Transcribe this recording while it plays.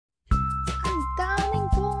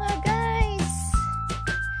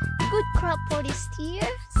crop for this year.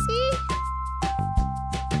 See?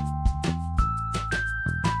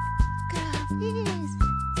 Grabe.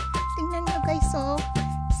 Tingnan nyo guys, oh.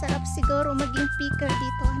 Sarap siguro maging picker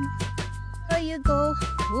dito. Ano? There you go.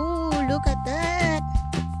 Ooh, look at that.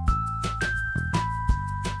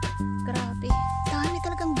 Grabe. Dami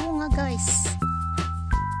talagang bunga guys.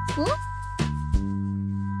 Oh?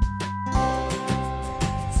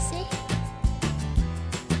 See?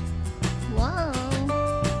 Wow.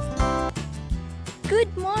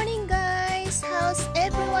 Good morning guys. How's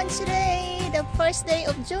everyone today? The first day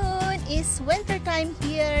of June is winter time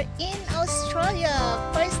here in Australia.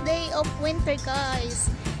 First day of winter guys.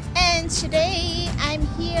 And today I'm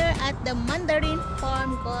here at the Mandarin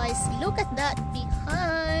Farm guys. Look at that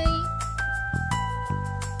behind.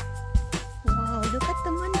 Wow, look at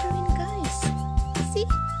the mandarin guys. See?